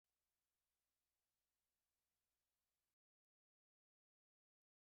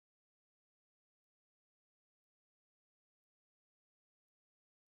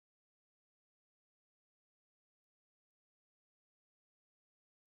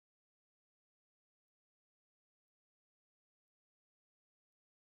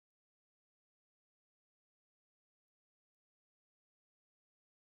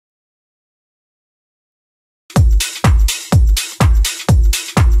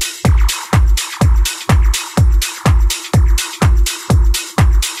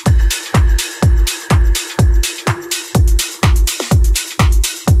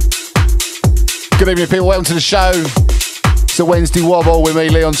evening, people. Welcome to the show. It's a Wednesday Wobble with me,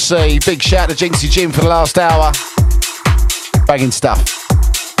 Leon C. Big shout to Jinxie Jim for the last hour. Bagging stuff.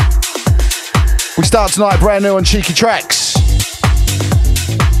 We start tonight brand new on Cheeky Tracks.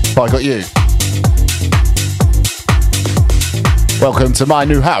 I Got You. Welcome to my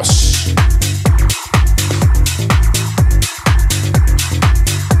new house.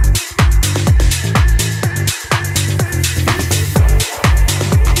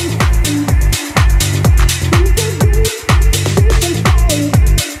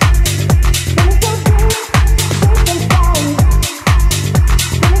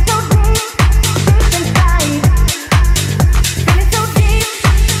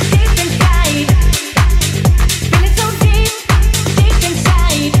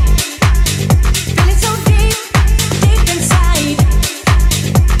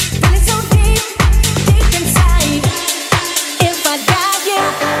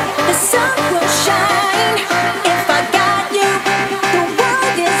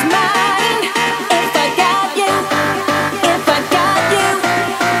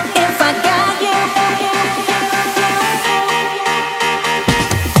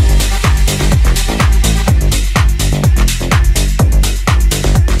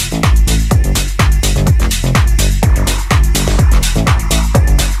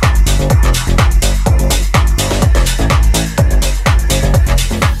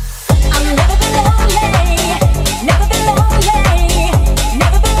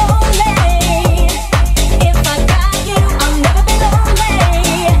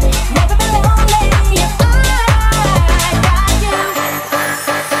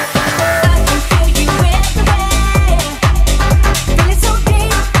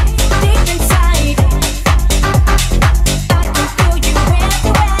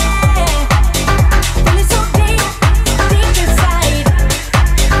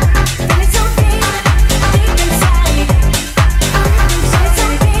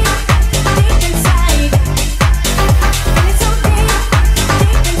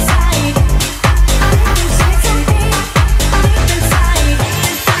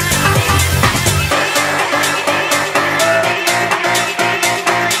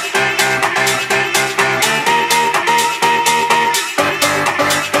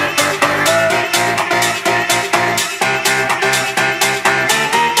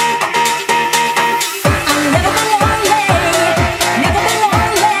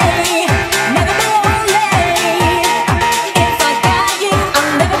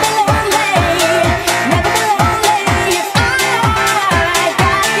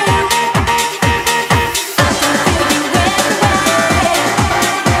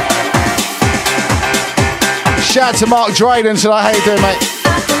 Shout out to Mark Drayden tonight. How you doing, mate?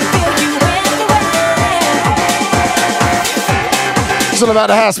 It's all about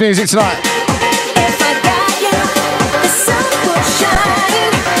the house music tonight.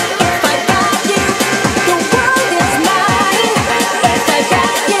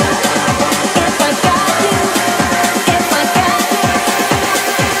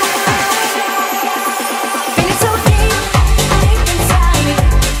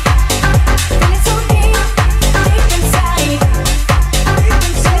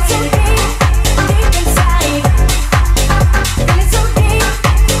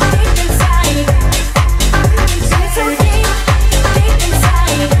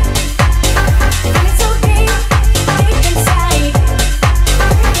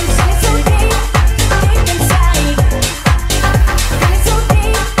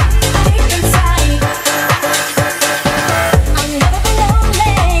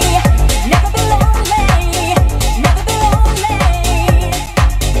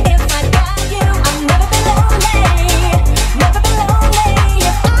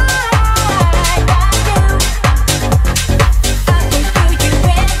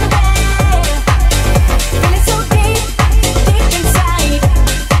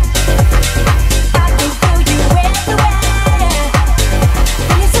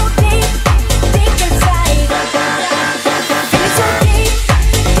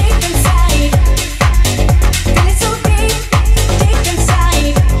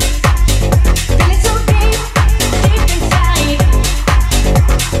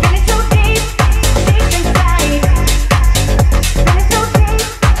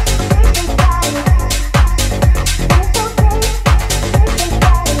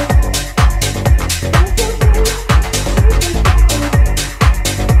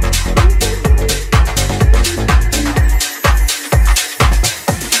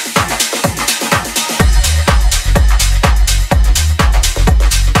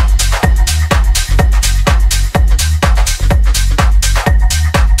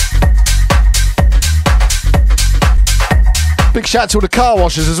 shout out to all the car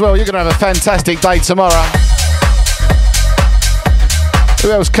washers as well. You're going to have a fantastic day tomorrow.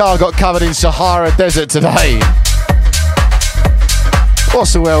 Who else car got covered in Sahara Desert today?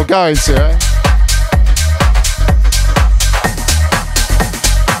 What's the world going to, eh?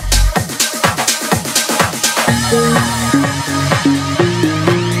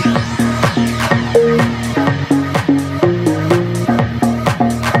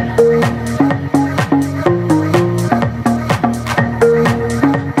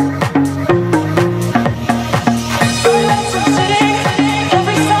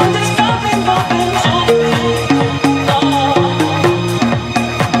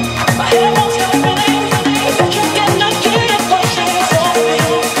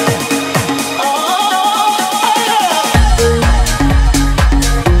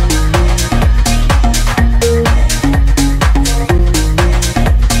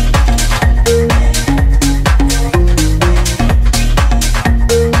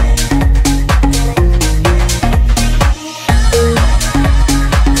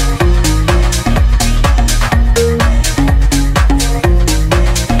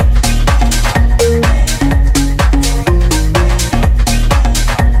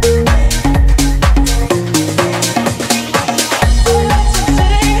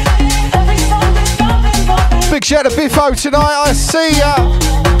 Shout out to Biffo tonight, I see ya.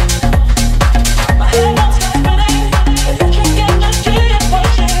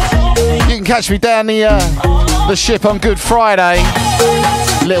 You can catch me down the ship on Good Friday,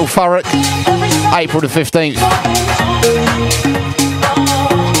 Little Thurrock, April the 15th.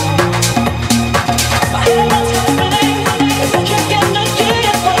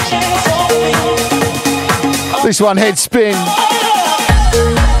 This one, Head Spin.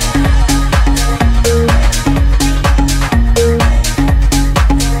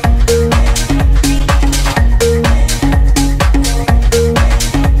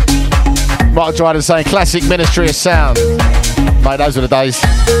 Mark Dryden saying classic Ministry of Sound. Mate, those were the days.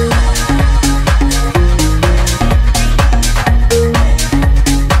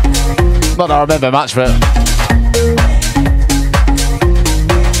 Not that I remember much of it.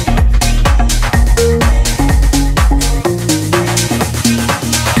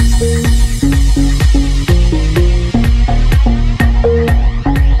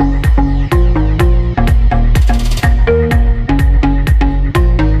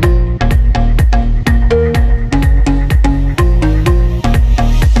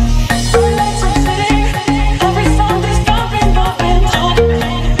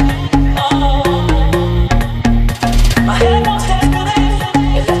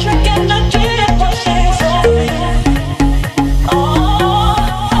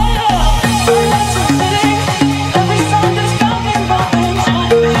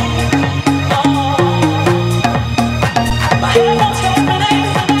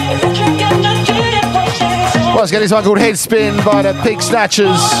 Let's get this one called Head Spin by the Pig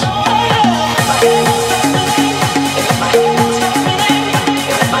Snatchers.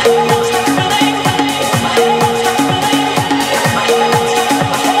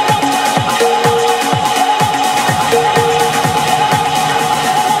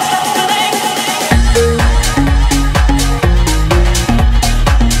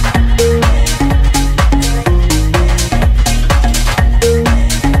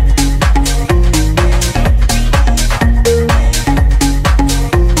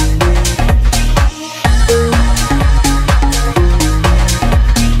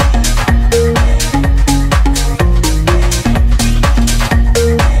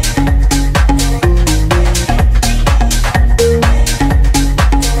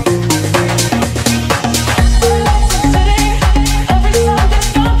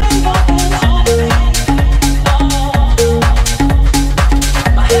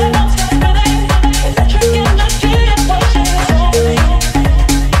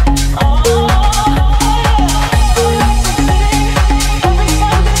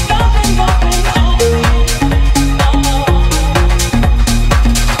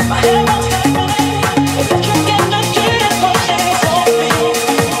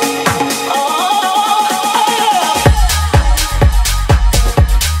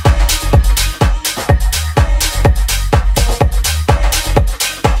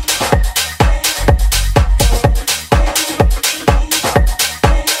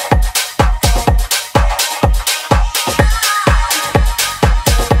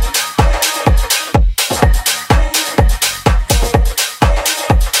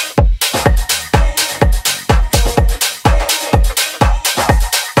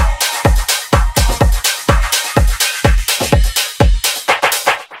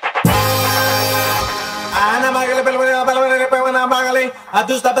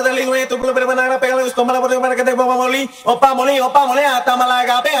 está pedaleando, tu club para pegarle, toma la para que te vamos a morir. Opa, hasta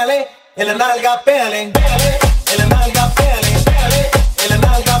Malaga, pégale. En la nalga, pégale. En la nalga, pégale. En la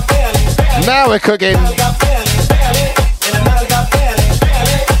nalga, pégale. Now we're cooking.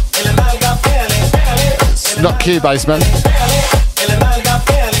 It's not Cubase, man.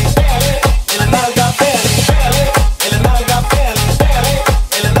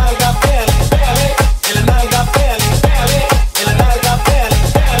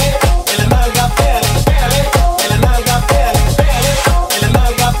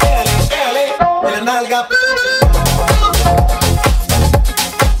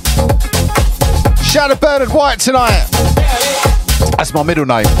 Shout out to Bernard White tonight. That's my middle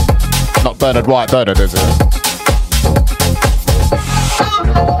name. Not Bernard White, Bernard, is it?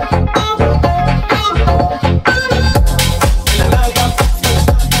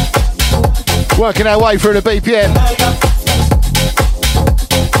 Working our way through the BPM.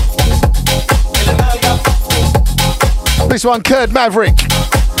 This one, Kurd Maverick.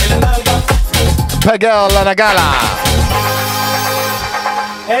 Pegel Lanagala.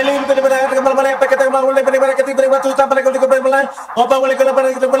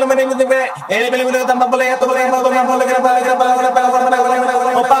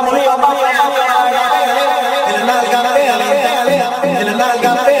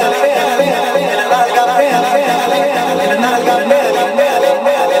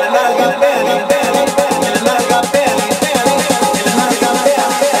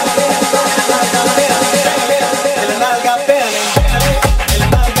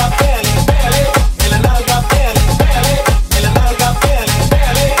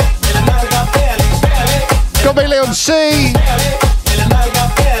 Leon C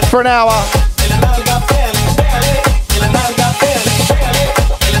for an hour.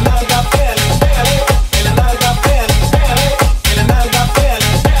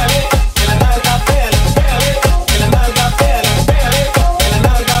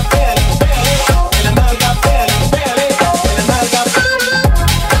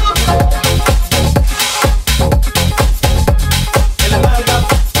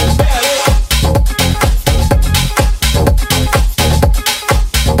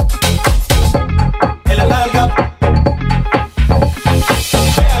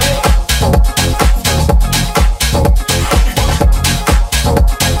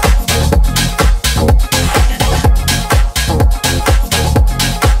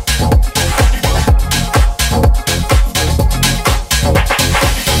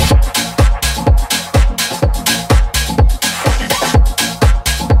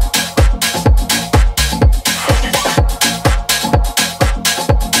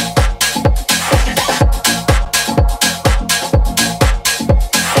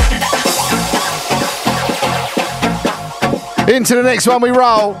 Into the next one we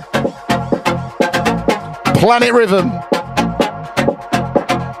roll. Planet Rhythm.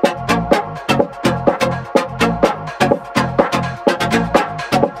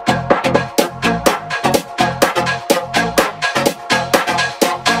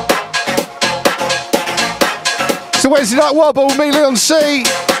 So Wednesday Night Wobble with me, Leon C.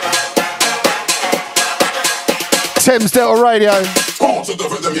 Thames Delta Radio. On to the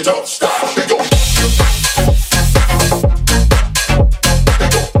rhythm, you don't stop.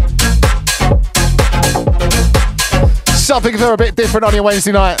 Something for a bit different on your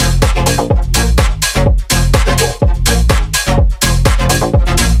Wednesday night.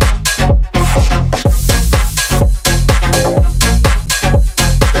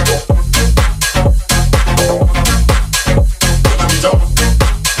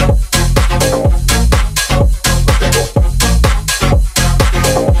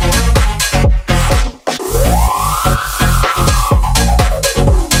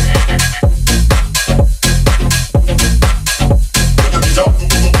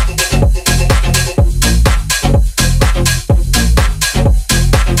 Don't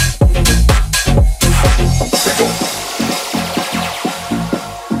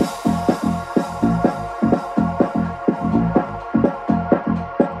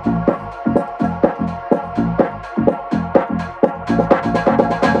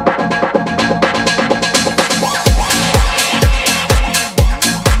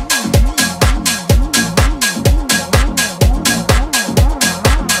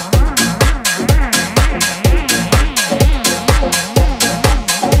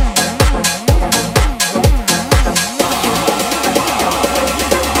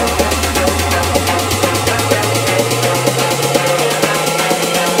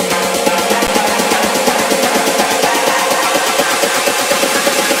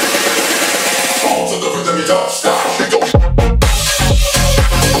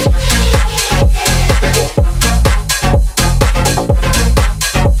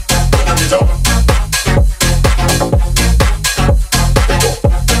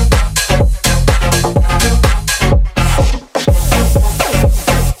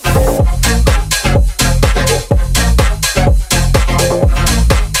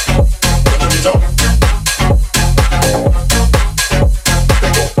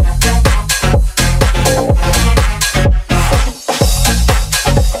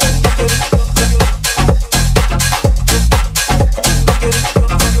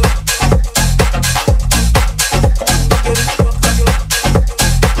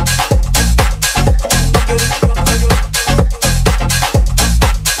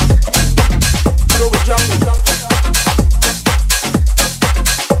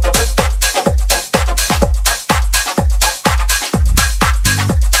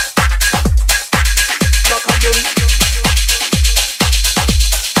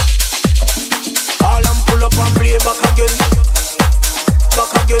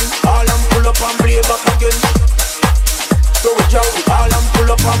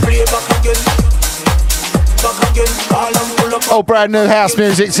All brand new house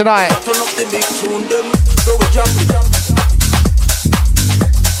music tonight.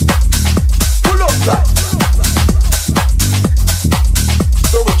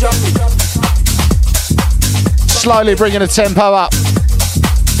 Slowly bringing the tempo up.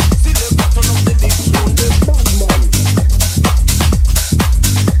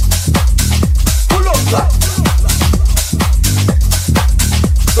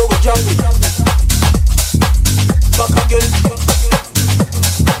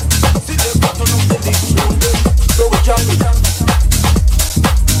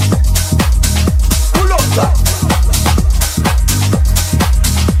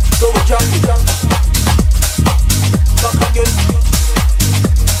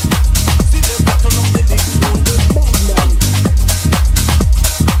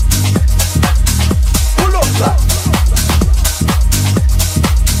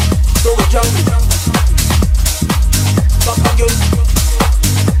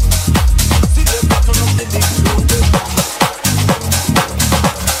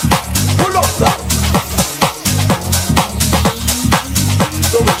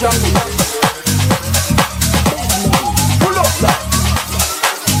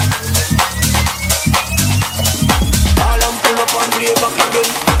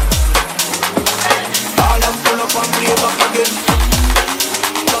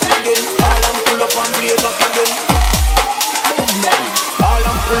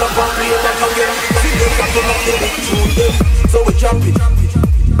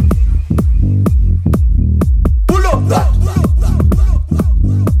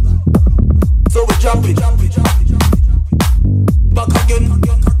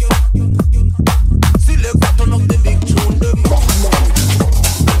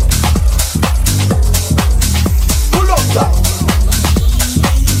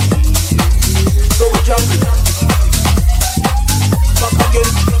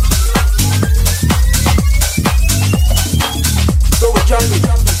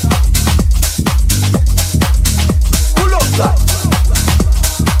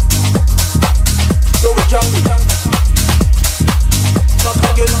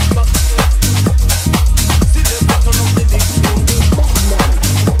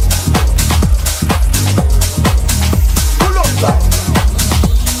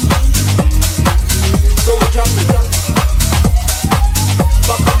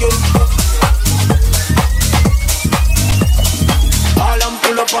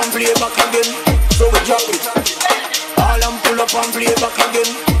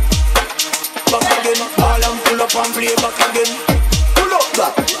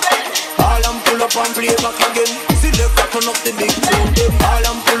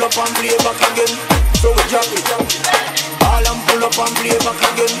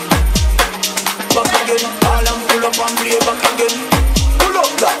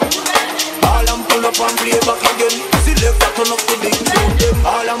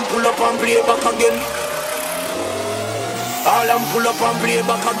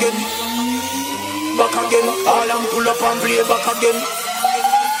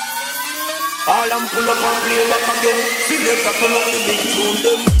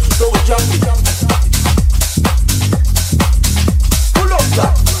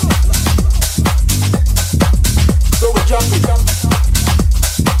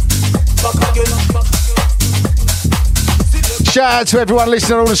 Shout out to everyone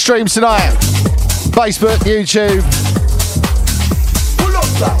listening on all the streams tonight. Facebook, YouTube,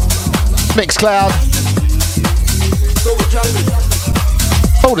 Mixcloud,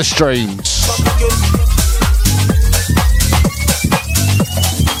 all the streams.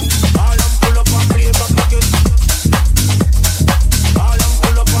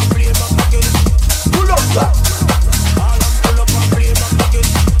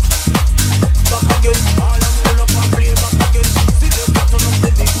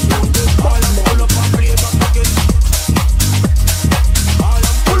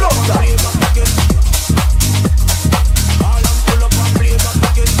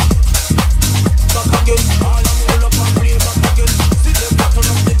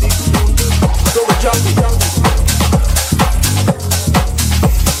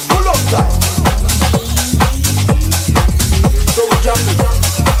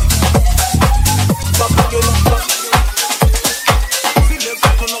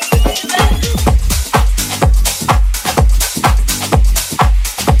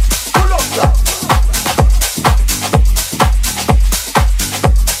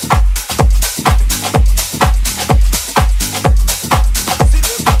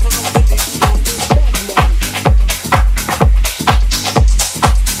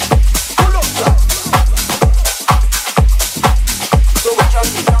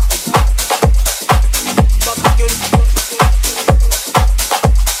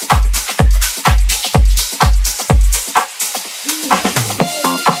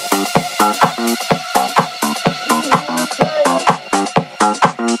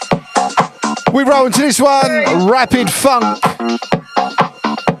 We roll into this one, rapid funk,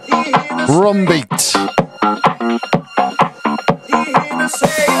 rum beat.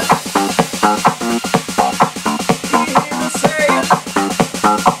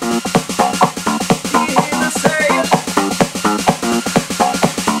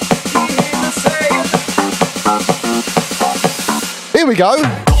 Here we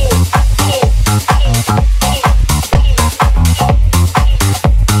go.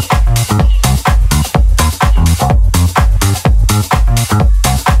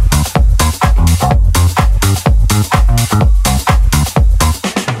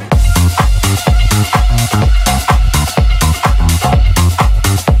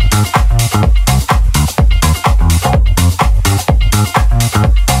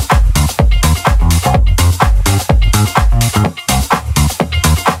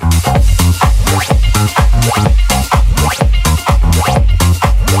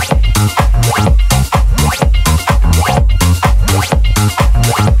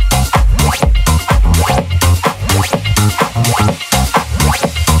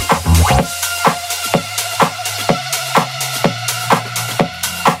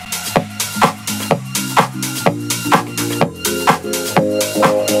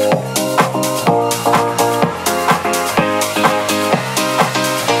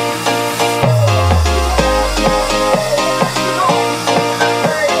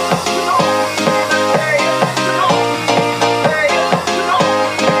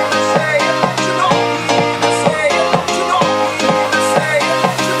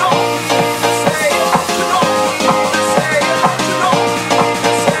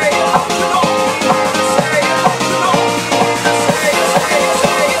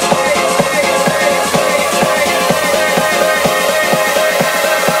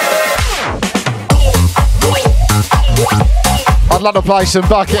 I'd love to play some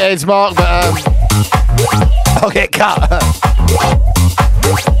Bucketheads, Mark, but I'll get cut.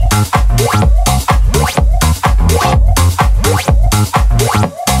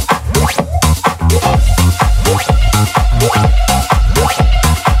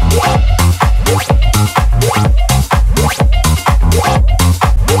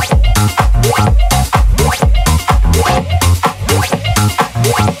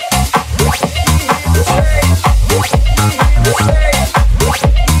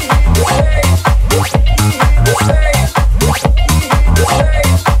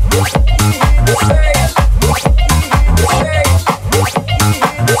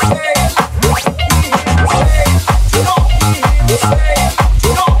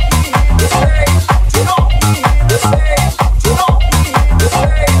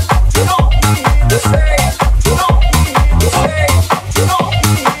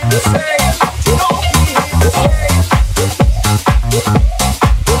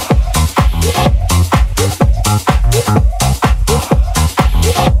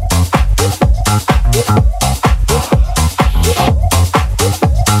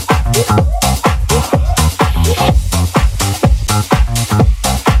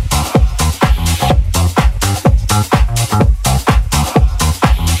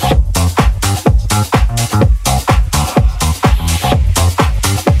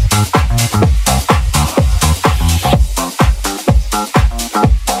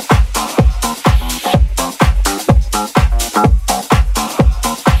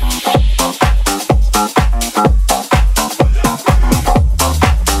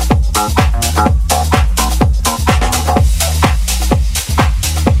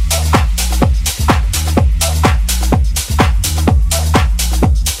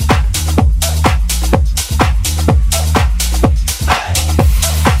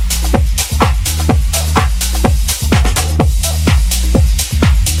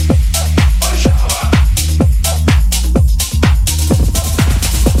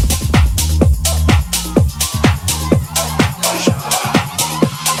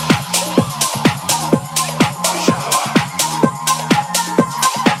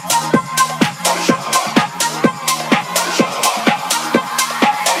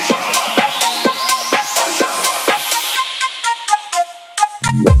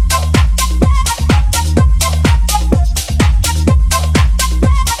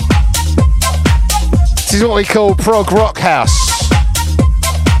 This is what we call prog rock house.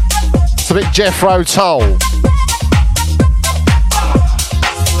 It's a bit Jethro Tull.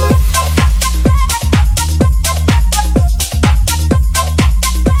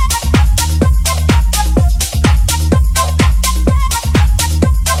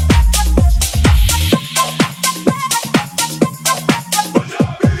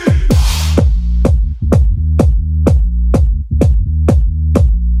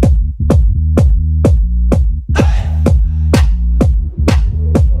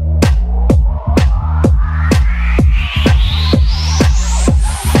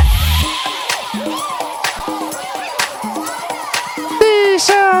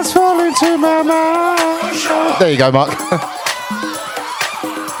 sounds fall into my mind. There you go, Mark.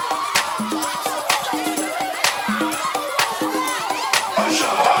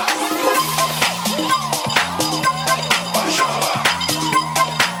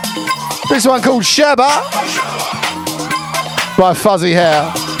 This one called Shabba by Fuzzy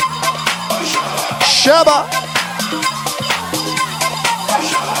Hair. Shabba.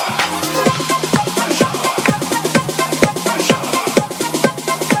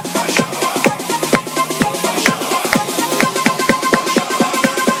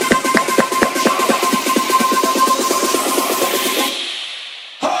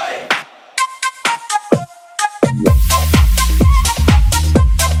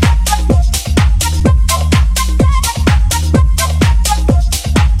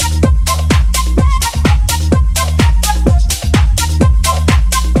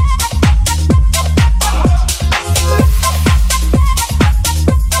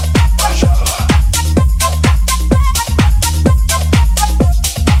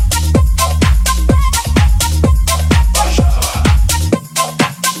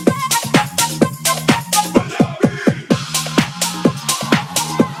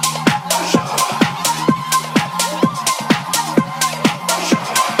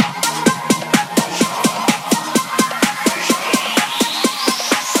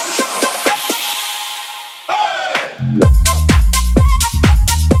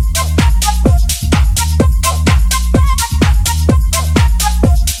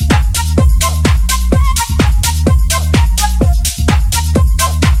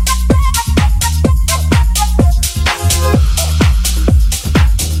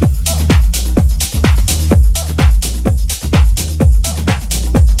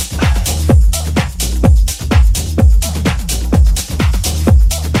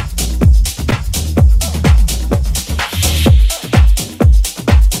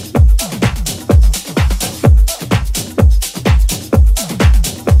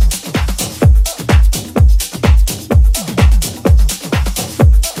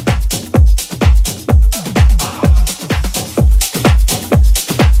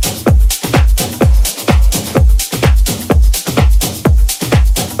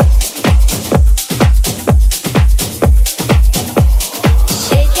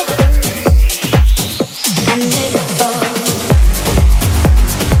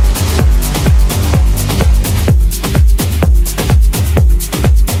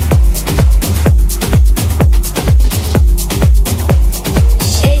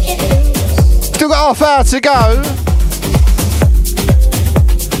 Half hour to go.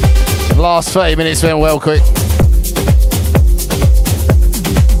 Last 30 minutes went well quick.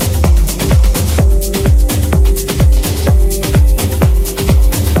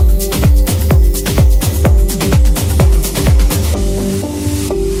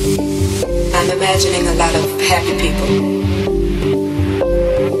 I'm imagining a lot of happy people,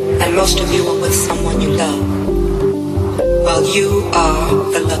 and most of you are with someone you love. Well, you are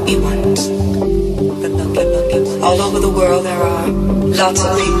the lucky ones. All over the world there are lots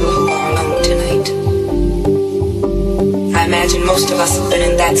of people who are alone tonight. I imagine most of us have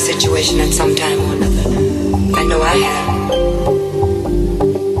been in that situation at some time or another. I know I have.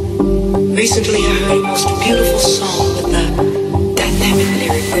 Recently I heard a most beautiful song with a dynamic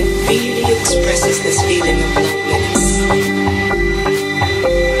lyric that really expresses this feeling of loneliness.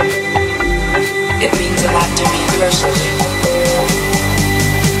 It means a lot to me personally,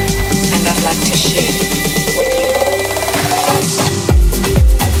 and I'd like to share it.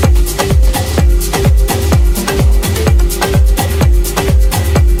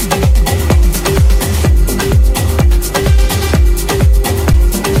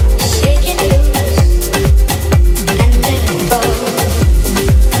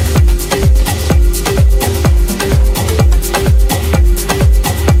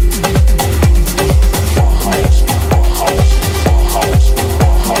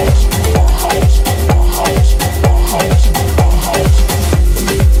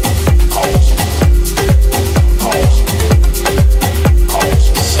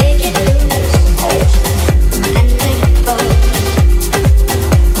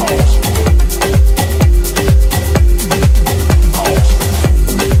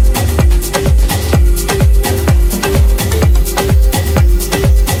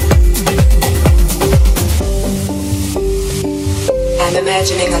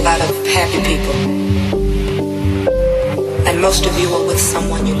 Imagining a lot of happy people, and most of you are with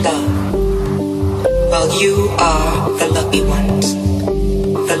someone you love. Well, you are the lucky ones.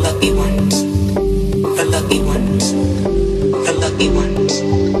 The lucky ones. The lucky ones. The lucky ones.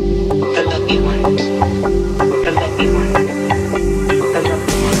 The lucky ones. The lucky ones. The lucky ones.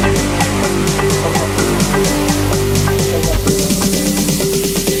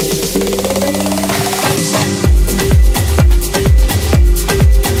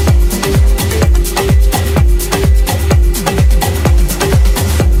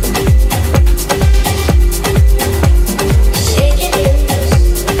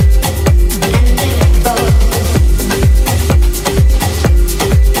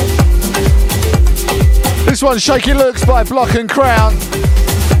 This one's Shaky Looks by Block and Crown.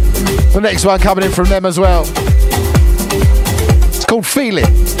 The next one coming in from them as well. It's called Feel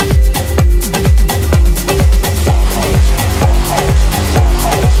It.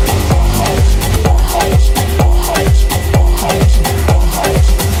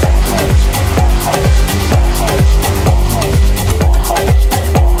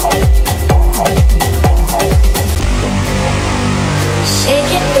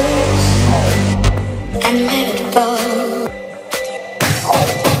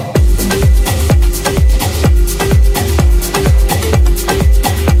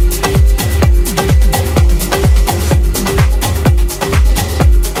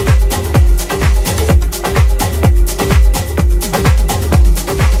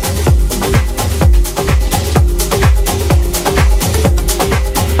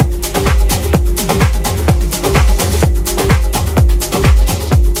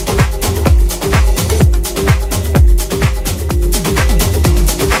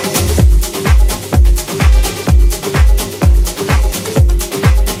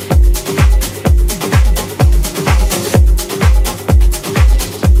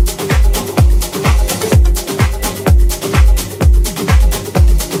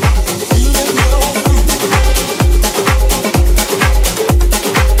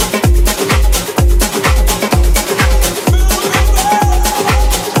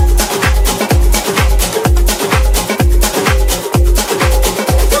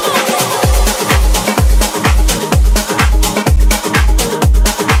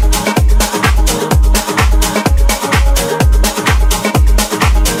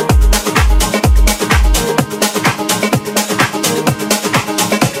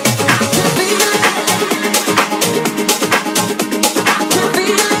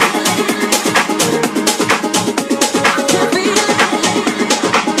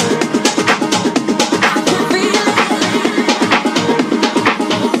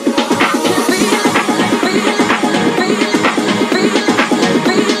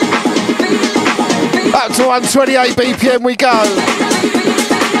 To 128 BPM we go.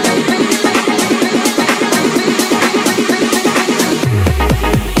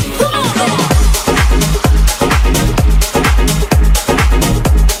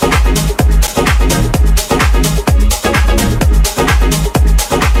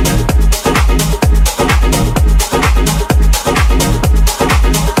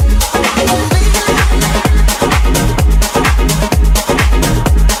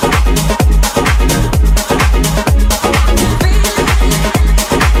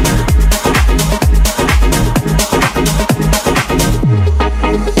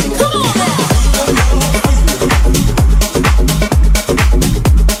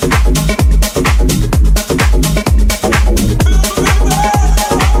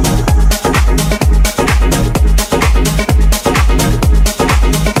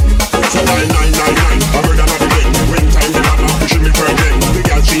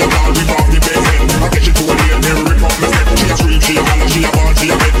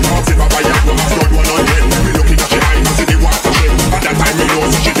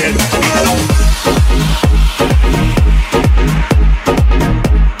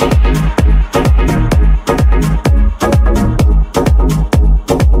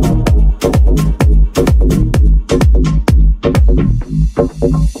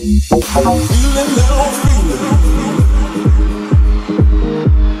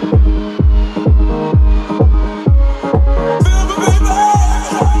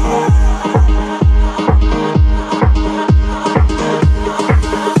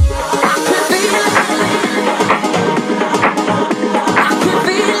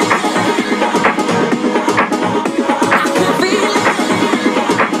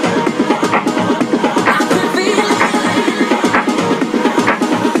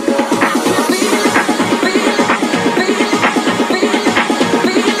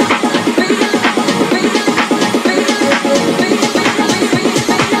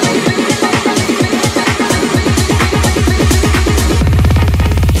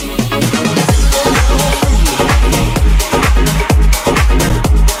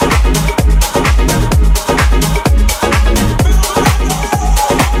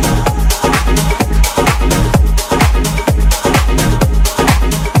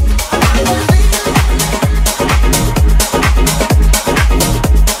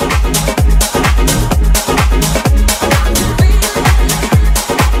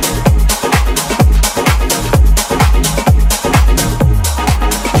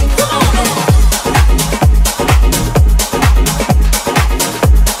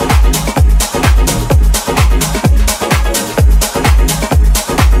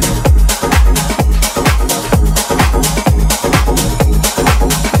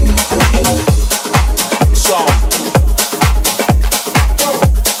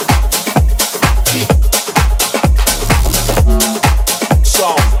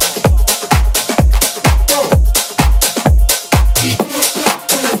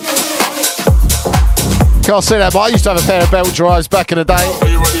 can't say that, but I used to have a pair of belt drives back in the day.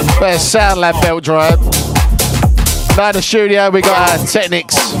 Pair of Soundlab belt drive. Now in the studio we got our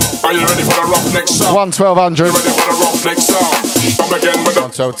Technics. Are you ready for the rough next sound? 11200. Ready for the rough next sound? Come again with the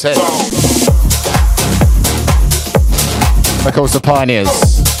 11210. Of course, the Pioneers,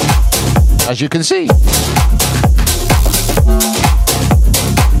 as you can see.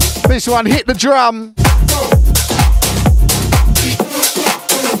 This one hit the drum.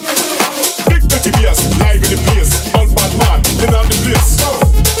 Big Betty Bass, live in the place. All bad man, in on the place.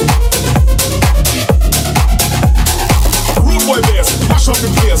 Rude boy bass, mash up the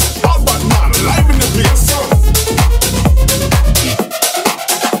place. All bad man, live in the place.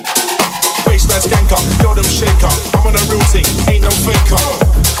 Baseline skanker, yo them shaker. I'm on a real thing, ain't no faker.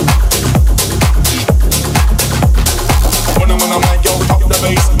 When I'm like, yo, pop the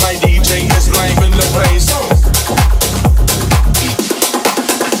bass. My DJ is live in the place.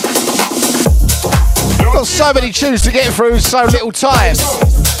 Got so many tunes to get through, so little time.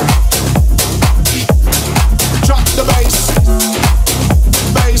 Drop the bass.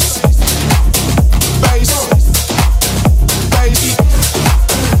 Bass. Bass. Bass.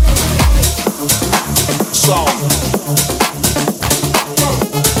 Song.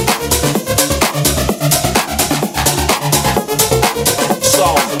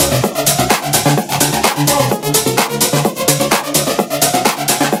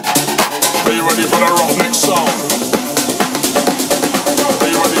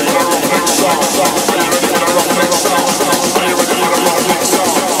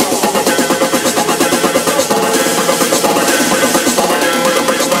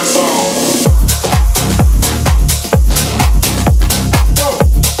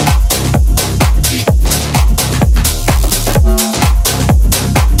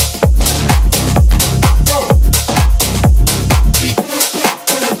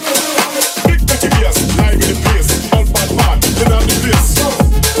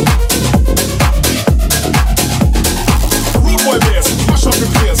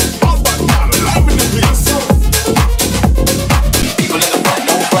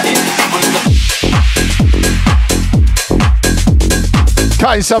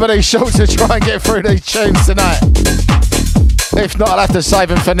 Cutting some of these shorts to try and get through these tunes tonight. If not, I'll have to save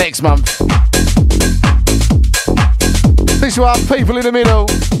them for next month. This one, People in the Middle.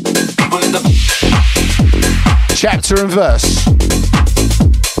 Chapter and verse.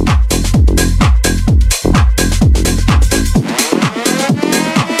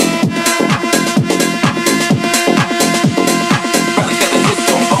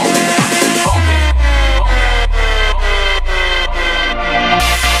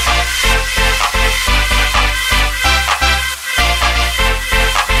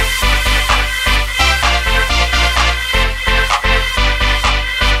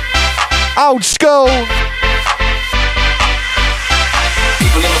 Old school.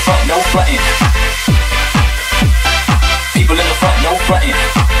 People in the front, no frontin'. People in the front, no frontin'.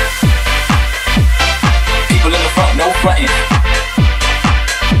 People in the front, no frontin'.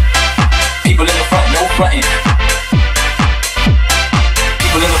 People in the front, no frontin'.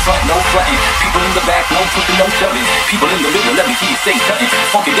 People in the front, no frontin'. People in the back, no pushing, no shoving. People in the middle, let me hear you say something.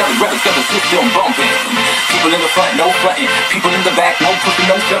 Funky Deli Records got the system bumping. People in the front, no frontin'. People in the back, no pushing,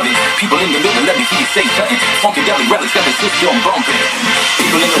 no shoving. People in the middle, let me hear you say something. Funky Deli Records got the system bumping.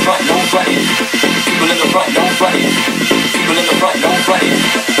 People in the front, no frontin'. People in the front, no frontin'. People in the front, no frontin'.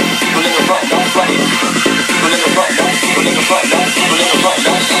 People in the front, no frontin'. People in the front, no. People in the front, no. People in the front,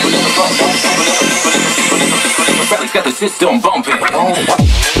 no. People in the front, no. People in the Records got the system bumping.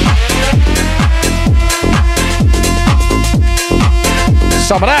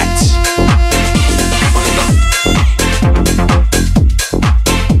 Some of that.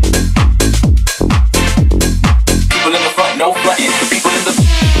 People in the front, no frontin'. People in the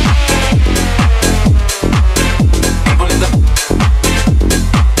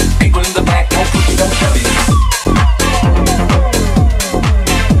people in the back, no pushing, no shoving.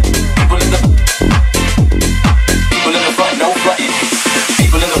 People in the front, no frontin'.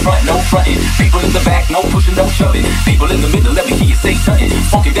 People in the front, no frontin'. People in the back, no pushing, no shoving. People in the middle, let me hear you say something.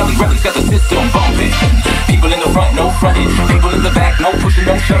 Funky Deli Records got the system bumping. People in the front, no frontin'. People in the back, no pushing,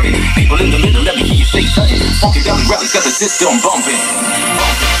 no shoving. People in the middle, let me hear you say something. Funky Deli Records got the system bumping.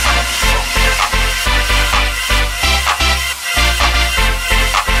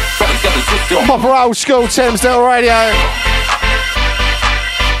 Records got the system. Proper old school Thamesdale Radio.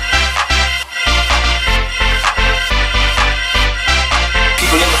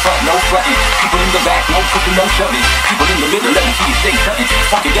 People in the front, no frontin'. People in the back, no pushing, no shoving. People in the middle, let me hear you say something.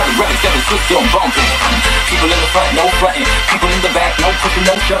 Funky Deli Records got the system bumping. People in the front, no frontin'. People in the back, no pushing,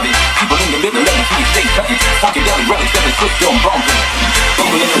 no shoving. People in the middle, let me hear you say something. relics of the system bumping.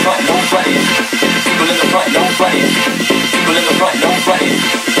 People in the front, no fronting. People in the front, no fronting. People in the front, no fronting.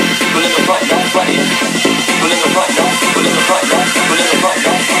 People in the front, no fronting. People in the front, no. People in the front, no. People in the front,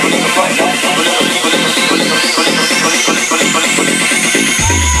 no. People in the front, no. People in the people in the people in the people in the people in the people in the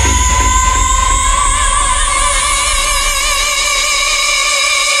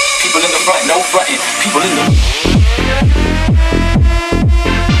people in the front, no fronting. People in the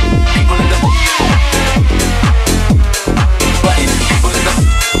people in the fronting.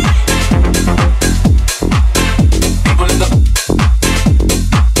 People in the people in the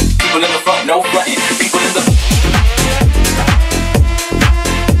people in the front, no fronting. People in the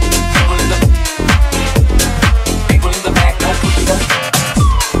people in the people in the back, no pushing up.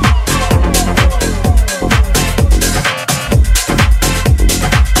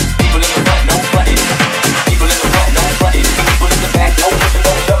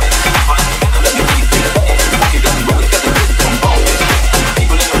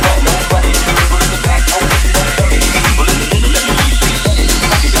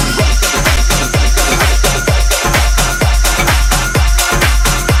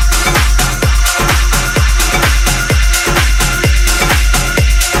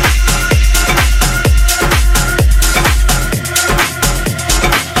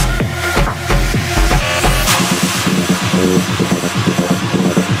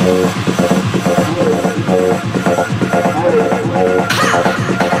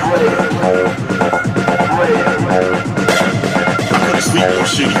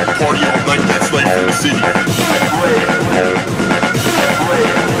 Party all night, that's life in the city.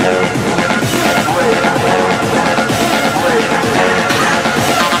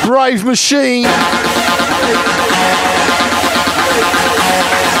 Rave Machine.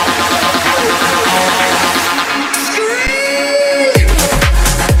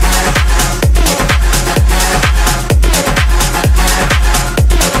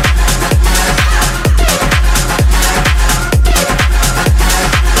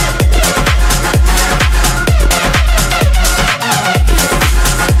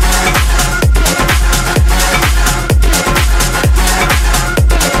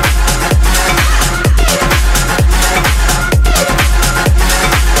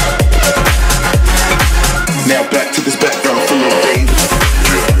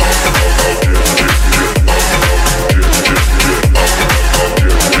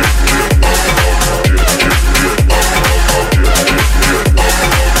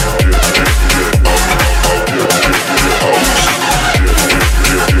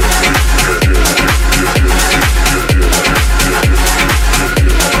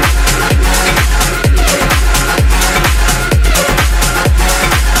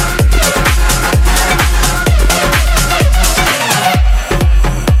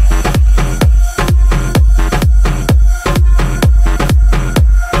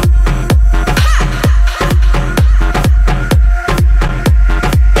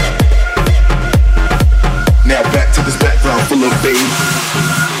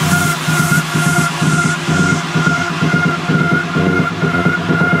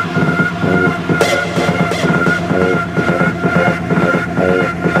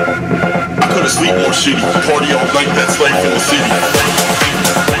 Party all night, that's life in the city.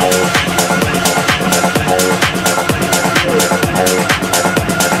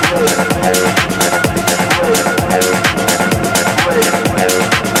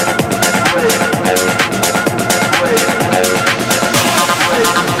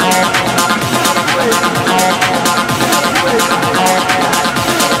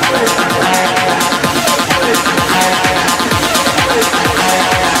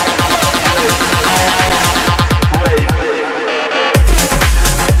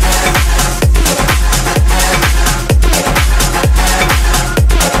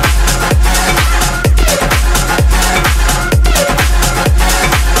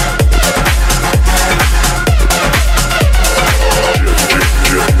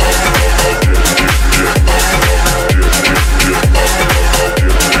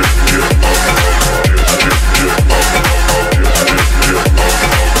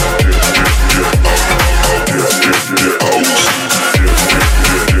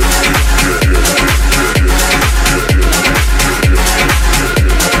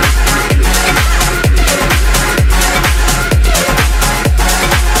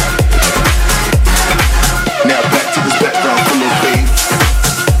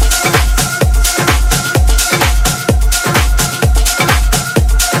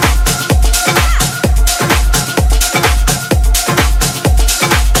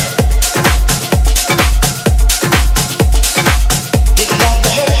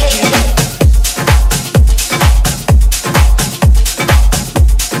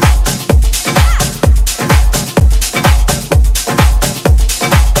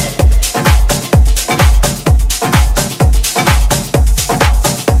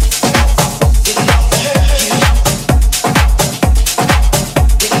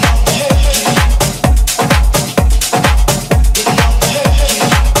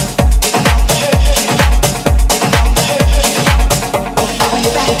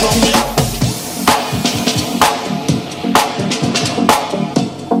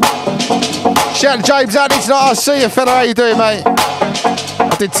 Shout out to James Addy tonight. I see you, fella. How you doing, mate?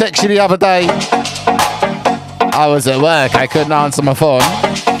 I did text you the other day. I was at work. I couldn't answer my phone.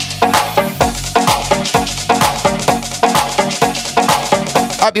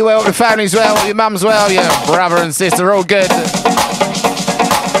 Hope you're well, the family's well, your mum's well, your brother and sister all good.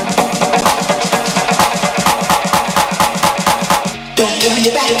 Don't turn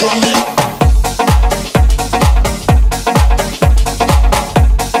your back on me.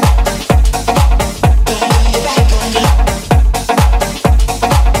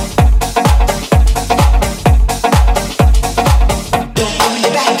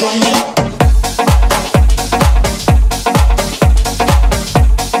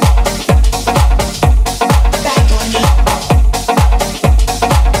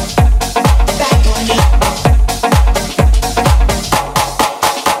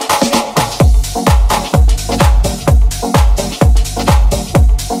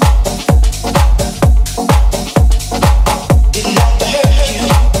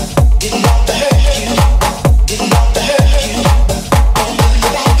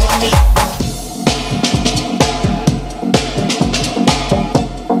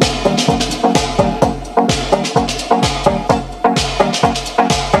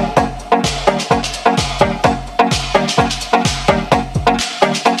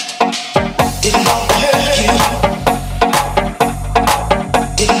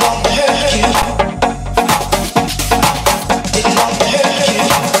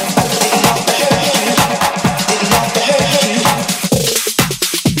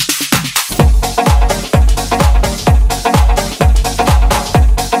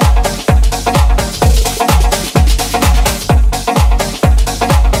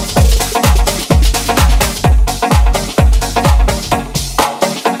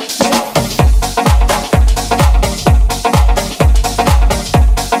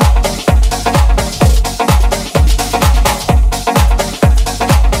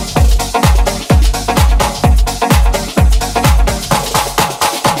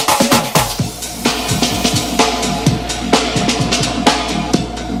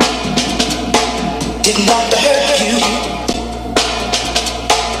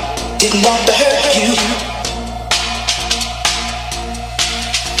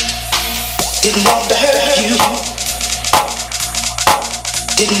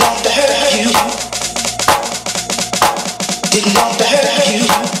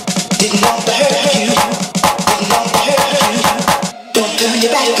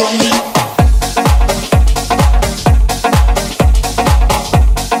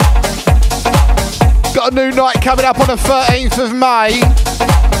 Coming up on the 13th of May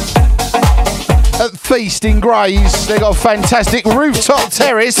at Feast in Grays. They got a fantastic rooftop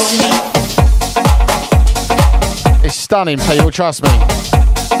terrace. It's stunning, people, trust me.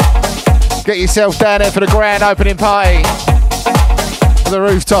 Get yourself down there for the grand opening party at the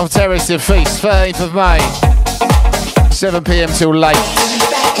rooftop terrace at Feast, 13th of May, 7 p.m. till late.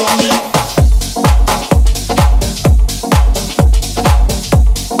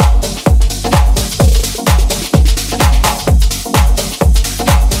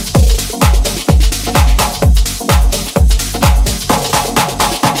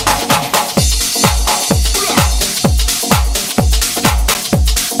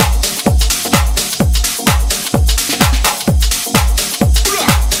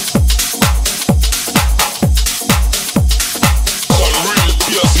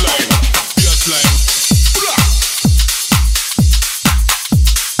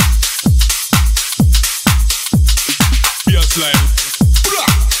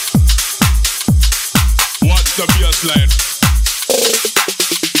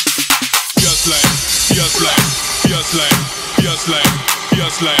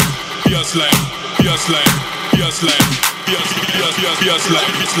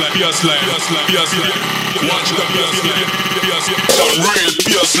 Watch the real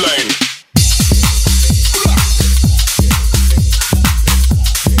Pierce Lane.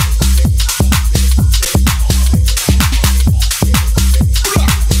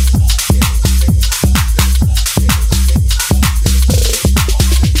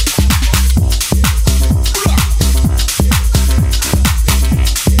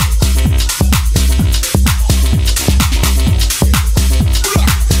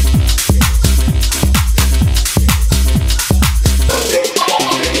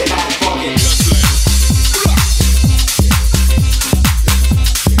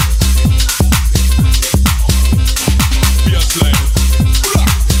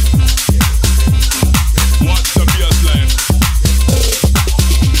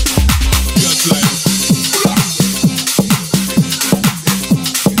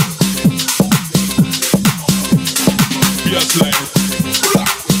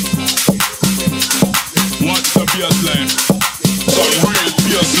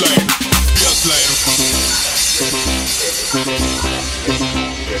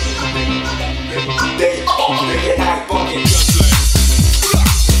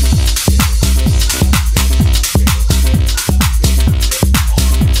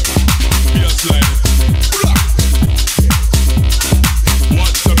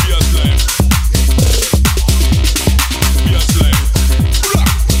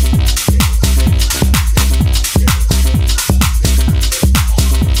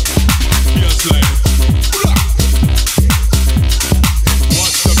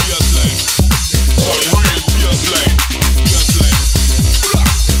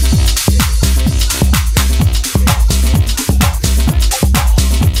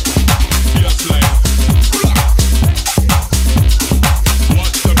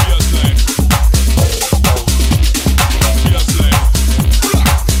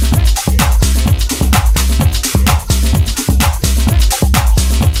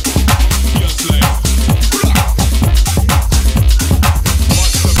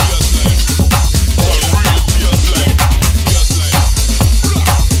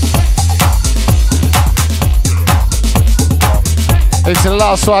 It's the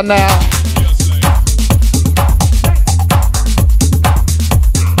last one now.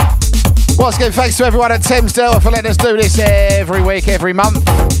 Once again, thanks to everyone at Thames Delta for letting us do this every week, every month.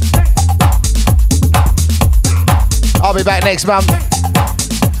 I'll be back next month.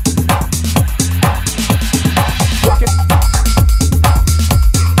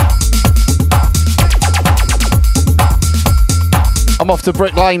 I'm off to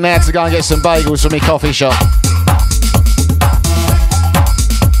Brick Lane now to go and get some bagels from my coffee shop.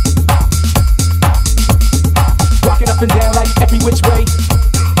 Rocking up and down like every which way.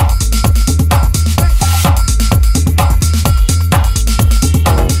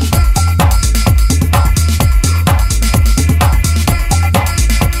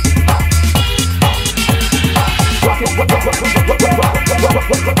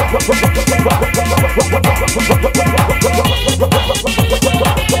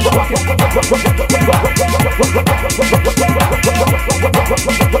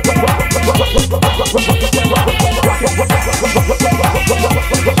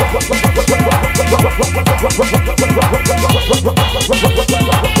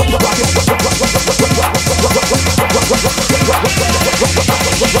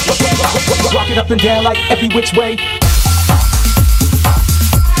 Rocking up and down like every which way.